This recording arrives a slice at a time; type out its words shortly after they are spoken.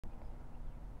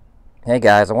Hey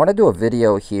guys, I want to do a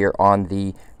video here on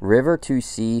the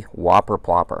River2Sea Whopper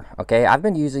Plopper. Okay, I've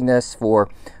been using this for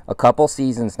a couple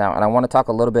seasons now, and I want to talk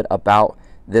a little bit about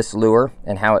this lure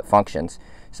and how it functions.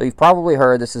 So you've probably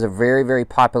heard this is a very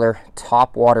popular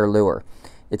topwater lure.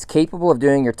 It's capable of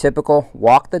doing your typical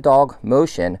walk the dog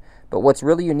motion, but what's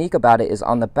really unique about it is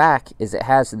on the back is it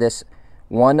has this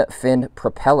one fin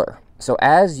propeller. So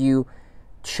as you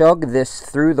chug this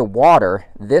through the water,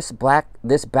 this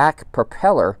back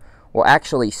propeller will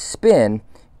actually spin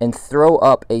and throw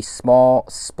up a small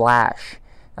splash.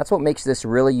 That's what makes this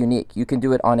really unique. You can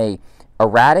do it on a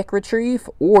erratic retrieve,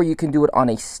 or you can do it on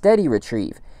a steady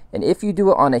retrieve. And if you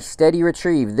do it on a steady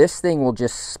retrieve, this thing will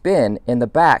just spin in the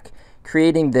back,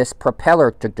 creating this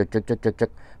propeller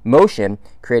motion,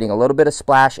 creating a little bit of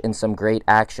splash and some great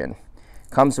action.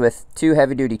 Comes with 2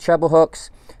 heavy-duty treble hooks.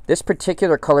 This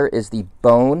particular color is the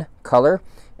bone color,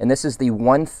 and this is the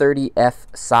 130F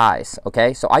size.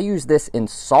 Okay, so I use this in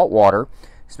saltwater,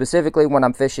 specifically when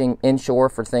I'm fishing inshore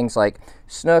for things like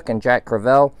snook and jack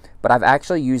crevalle, but I've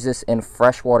actually used this in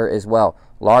freshwater as well.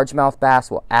 Largemouth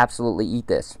bass will absolutely eat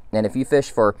this, and if you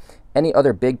fish for any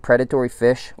other big predatory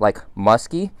fish like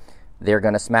muskie, they're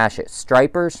gonna smash it.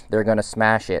 Stripers, they're gonna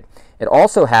smash it. It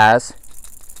also has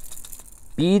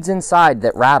beads inside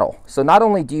that rattle. So not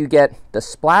only do you get the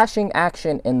splashing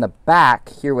action in the back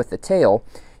here with the tail,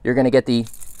 you're going to get the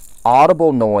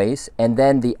audible noise and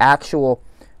then the actual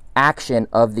action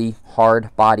of the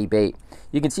hard body bait.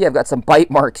 You can see I've got some bite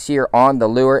marks here on the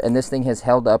lure, and this thing has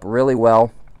held up really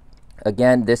well.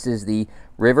 Again, this is the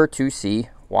River2Sea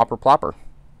Whopper Plopper.